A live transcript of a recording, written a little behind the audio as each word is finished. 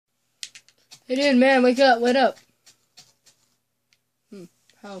Hey dude, man, wake up, wake up.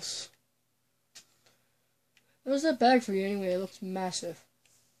 House. What was that bag for you anyway? It looks massive.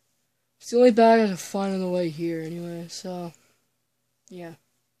 It's the only bag I can find on the way here anyway, so yeah.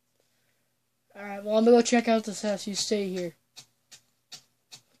 Alright, well I'm gonna go check out this house. You stay here.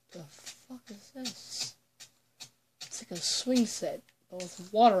 What the fuck is this? It's like a swing set, but with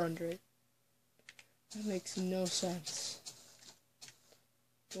water under it. That makes no sense.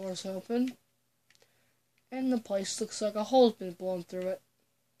 Door's open. And the place looks like a hole's been blown through it.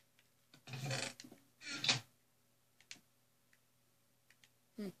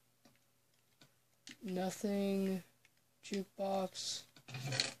 Nothing. Jukebox.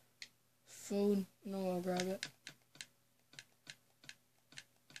 Food. No, I'll grab it.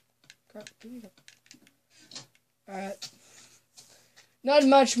 Give me that. Alright. Not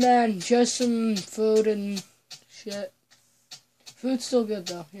much, man. Just some food and shit. Food's still good,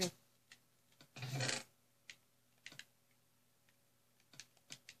 though. Here.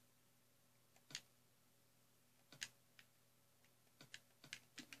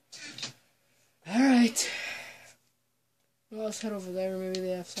 Alright. Well, let's head over there. Maybe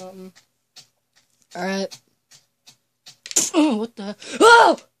they have something. Alright. Oh, what the?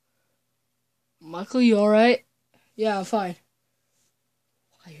 Oh! Michael, you alright? Yeah, I'm fine.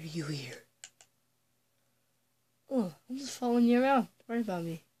 Why are you here? Oh, I'm just following you around. Don't worry about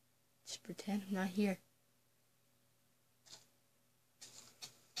me. Just pretend I'm not here.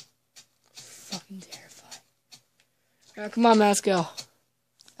 Fucking terrified. Alright, come on, man, let's go.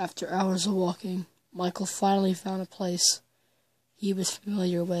 After hours of walking, Michael finally found a place he was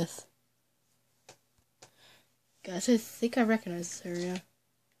familiar with. Guys, I think I recognize this area.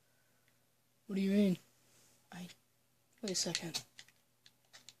 What do you mean? Wait a second.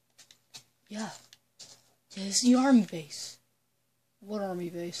 Yeah, this is the army base. What army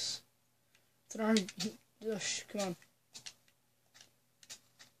base? It's an army... come on.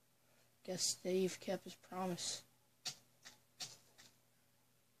 Guess Dave kept his promise.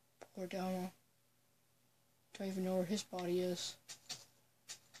 Poor Dono. Don't even know where his body is.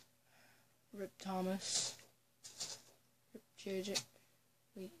 Rip Thomas. Rip JJ.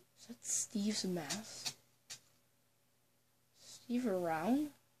 Wait, is that Steve's mask? Steve around?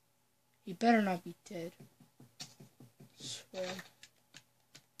 He better not be dead. I swear.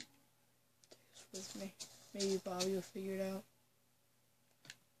 Take this with me. Maybe Bobby will figure it out.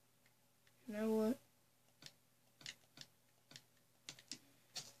 You know what?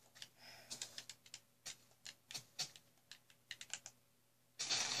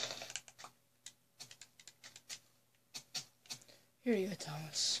 Here you go,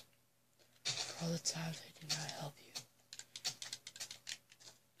 Thomas. For all the times I did not help you.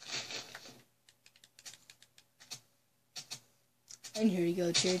 And here you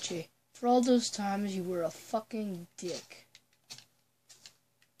go, JJ. For all those times you were a fucking dick.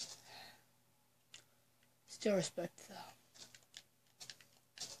 Still respect, though.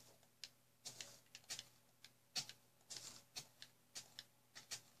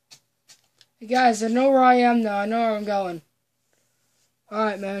 Hey guys, I know where I am now. I know where I'm going.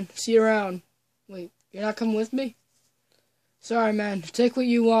 Alright, man. See you around. Wait, you're not coming with me? Sorry, man. Take what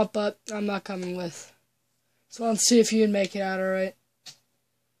you want, but I'm not coming with. So let's see if you can make it out alright.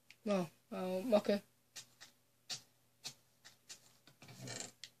 Well, okay.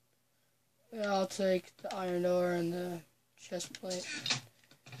 Yeah, I'll take the iron door and the chest plate.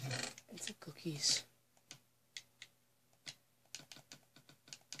 And some cookies.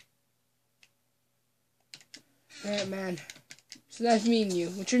 Alright, man. It's nice meeting you.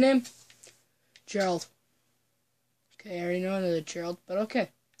 What's your name? Gerald. Okay, I already know another Gerald, but okay.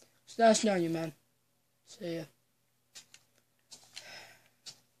 It's nice knowing you, man. See ya.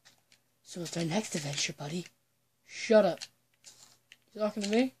 So what's our next adventure, buddy? Shut up. You talking to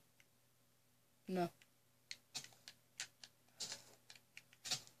me? No.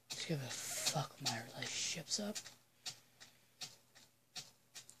 Just give a fuck my relationships up.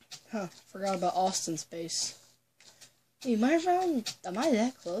 Huh, forgot about Austin's base. Hey, am I around? Am I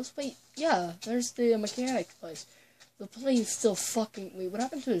that close? Wait, yeah, there's the mechanic place. The plane's still fucking... Wait, what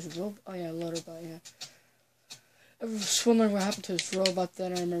happened to his robot? Oh yeah, Loaderbot, yeah. I was wondering what happened to his robot,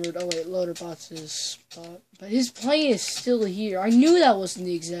 then I remembered, oh wait, Loaderbot's his spot. But his plane is still here. I knew that wasn't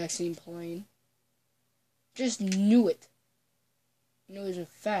the exact same plane. Just knew it. I knew it was a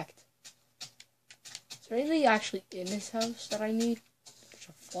fact. Is there anything actually in this house that I need? A bunch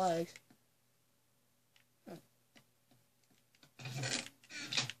of flags.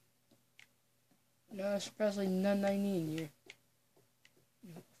 No, there's probably none I need in here.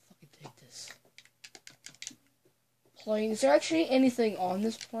 I'll fucking take this. plane. Is there actually anything on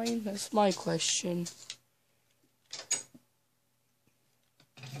this plane? That's my question.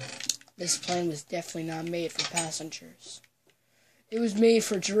 This plane was definitely not made for passengers. It was made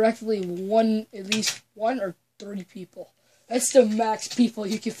for directly at least one or 3 people. That's the max people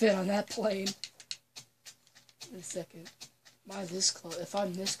you can fit on that plane. Wait a second. Am I this close? If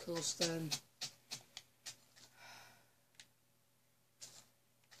I'm this close, then...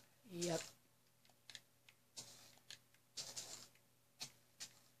 Yep.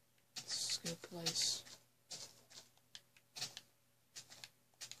 This is a good place.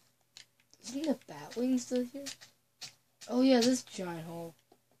 Isn't the Batwing still here? Oh yeah, this giant hole.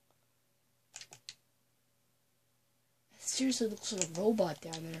 It seriously looks like a robot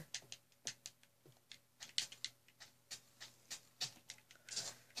down there.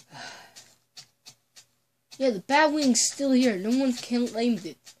 Yeah, the Batwing's still here. No one's claimed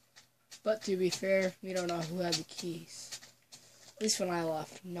it. But to be fair, we don't know who had the keys. At least when I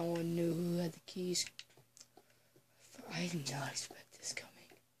left, no one knew who had the keys. I did not expect this coming.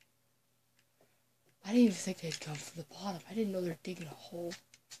 I didn't even think they'd come from the bottom. I didn't know they're digging a hole.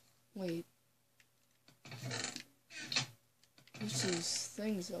 Wait. What's these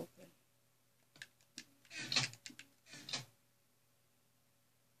things open?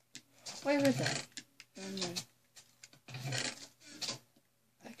 Why read that?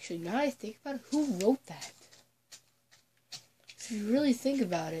 Actually, now that I think about it, who wrote that? If you really think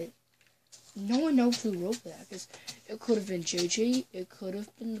about it, no one knows who wrote that. Because it could have been JJ, it could have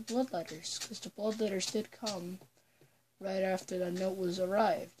been the Bloodletters. Because the Bloodletters did come right after that note was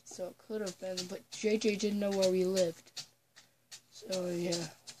arrived. So it could have been, but JJ didn't know where we lived. So, yeah.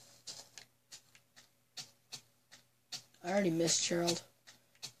 I already missed Gerald.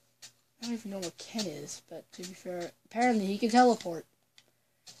 I don't even know what Ken is, but to be fair, apparently he can teleport.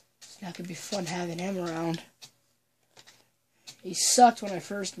 So that could be fun having him around. He sucked when I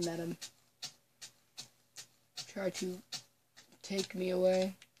first met him. Tried to take me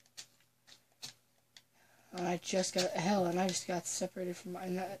away. And I just got separated from,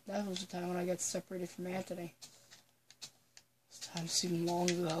 and that was the time when I got separated from Anthony. This time seemed long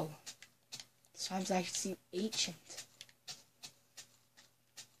ago. This time's actually seemed ancient.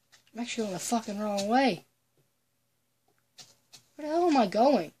 I'm actually going the fucking wrong way. Where the hell am I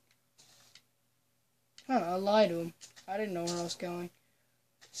going? Huh, I lied to him. I didn't know where I was going.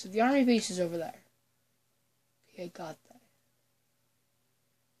 So the army base is over there. Okay, got that.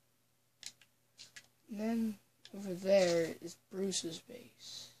 And then over there is Bruce's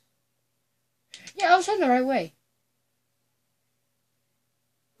base. Yeah, I was heading the right way.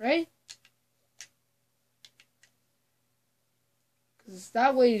 Right? Because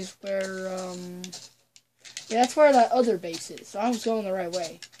that way is where, yeah, that's where that other base is. So I was going the right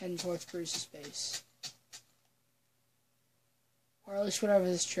way, heading towards Bruce's base. Or at least whatever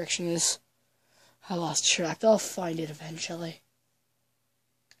this direction is. I lost track. I'll find it eventually.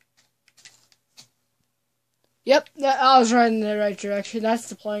 Yep, I was right in the right direction. That's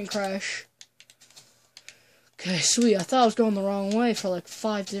the plane crash. Okay, sweet. I thought I was going the wrong way for like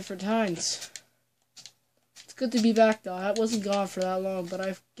 5 different times. It's good to be back though. I wasn't gone for that long, but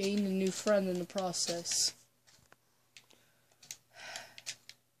I've gained a new friend in the process.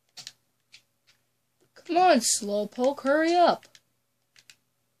 Come on, Slowpoke, hurry up.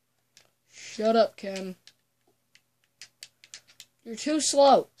 Shut up, Ken. You're too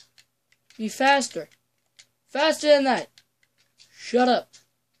slow. Be faster. Faster than that. Shut up.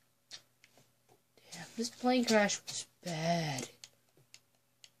 Damn, this plane crash was bad.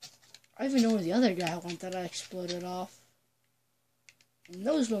 I don't even know where the other guy went that I exploded off. And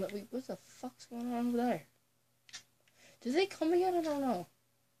those one that what the fuck's going on over there? Did they come again? I don't know.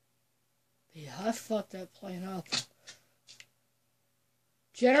 But yeah, I fucked that plane up.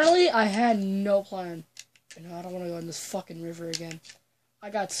 Generally, I had no plan. You know, I don't want to go in this fucking river again. I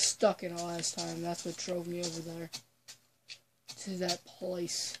got stuck in it last time. That's what drove me over there. To that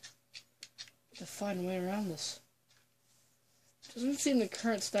place. To find a way around this. Doesn't seem the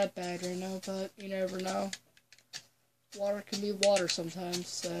current's that bad right now, but you never know. Water can be water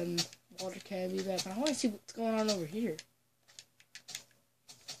sometimes, and water can be bad. But I want to see what's going on over here.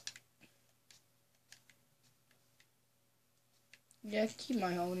 Yeah, I can keep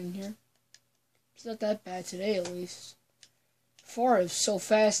my own in here. It's not that bad today, at least. Before, it was so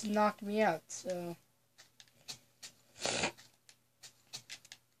fast it knocked me out, so...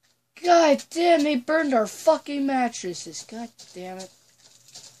 God damn, they burned our fucking mattresses. God damn it.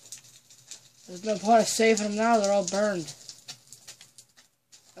 There's no point of saving them now, they're all burned.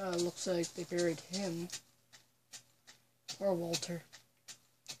 Oh, it looks like they buried him. Poor Walter.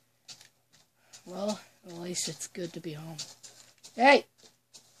 Well, At least it's good to be home. Hey!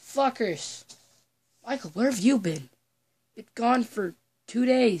 Fuckers! Michael, where have you been? Been gone for 2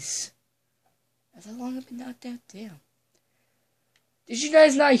 days. Has that long been knocked out? Damn. Did you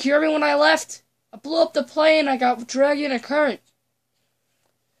guys not hear me when I left? I blew up the plane. I got dragged in a current.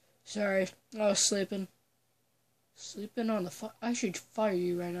 Sorry. I was sleeping. Sleeping on the I should fire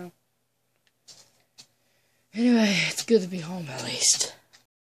you right now. Anyway, it's good to be home at least.